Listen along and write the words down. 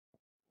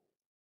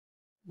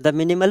The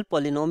minimal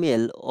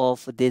polynomial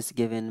of this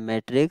given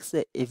matrix,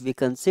 if we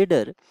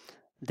consider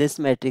this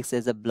matrix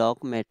as a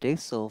block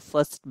matrix, so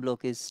first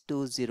block is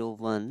 2 0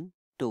 1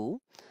 2,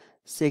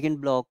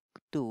 second block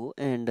 2,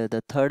 and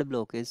the third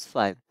block is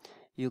 5.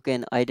 You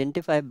can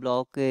identify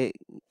block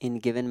in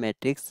given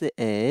matrix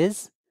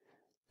as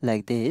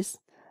like this.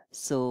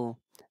 So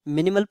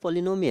minimal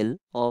polynomial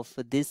of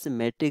this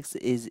matrix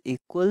is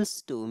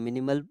equals to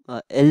minimal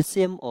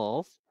LCM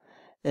of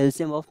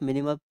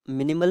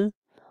minimal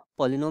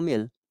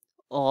polynomial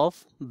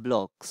of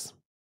blocks.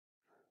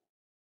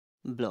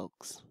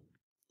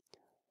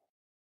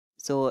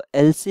 So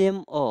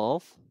LCM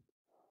of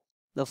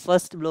the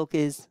first block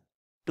is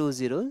 2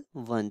 0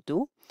 1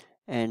 2,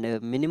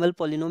 and minimal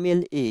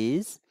polynomial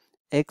is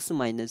x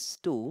minus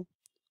 2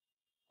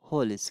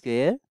 whole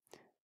square.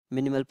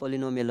 Minimal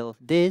polynomial of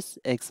this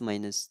x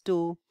minus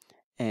 2,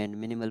 and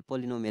minimal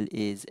polynomial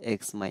is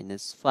x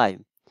minus 5.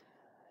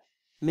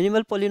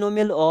 Minimal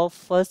polynomial of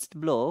first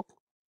block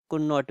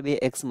could not be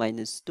x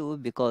minus 2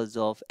 because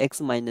of x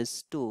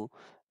minus 2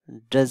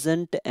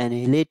 doesn't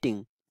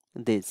annihilating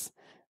this,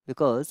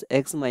 because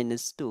x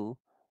minus 2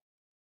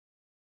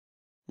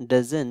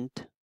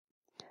 doesn't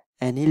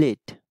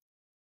annihilate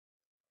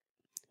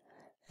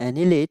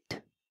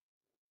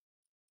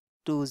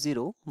 2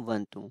 0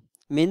 1 2.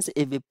 Means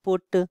if we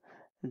put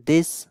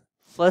this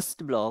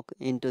first block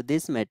into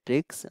this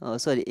matrix,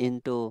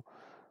 into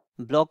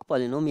block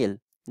polynomial,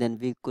 then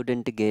we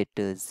couldn't get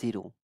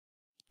 0.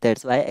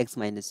 That's why x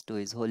minus 2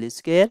 is whole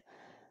square,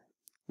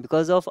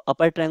 because of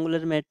upper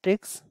triangular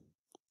matrix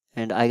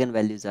and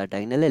eigenvalues are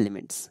diagonal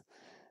elements.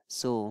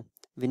 So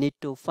we need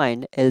to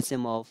find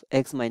LCM of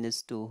x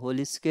minus 2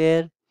 whole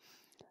square,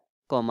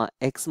 comma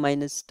x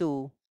minus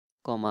 2,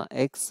 comma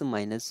x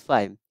minus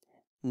 5.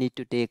 Need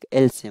to take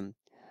LCM.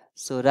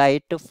 So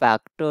write the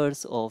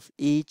factors of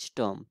each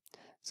term.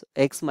 So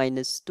x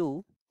minus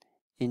 2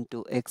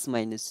 into x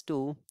minus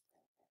 2,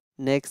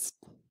 next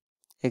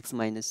x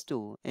minus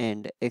 2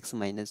 and x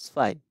minus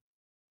 5.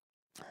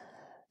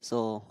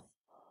 So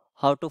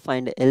how to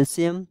find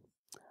LCM?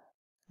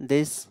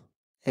 This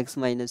x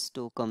minus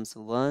 2 comes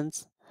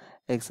once,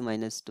 x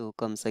minus 2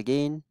 comes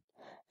again,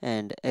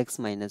 and x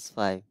minus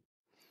 5.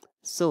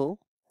 So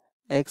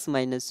x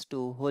minus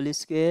 2 whole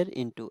square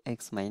into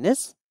x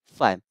minus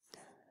 5.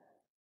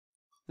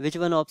 Which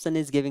one option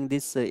is giving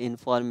this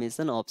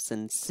information?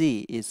 Option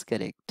C is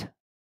correct.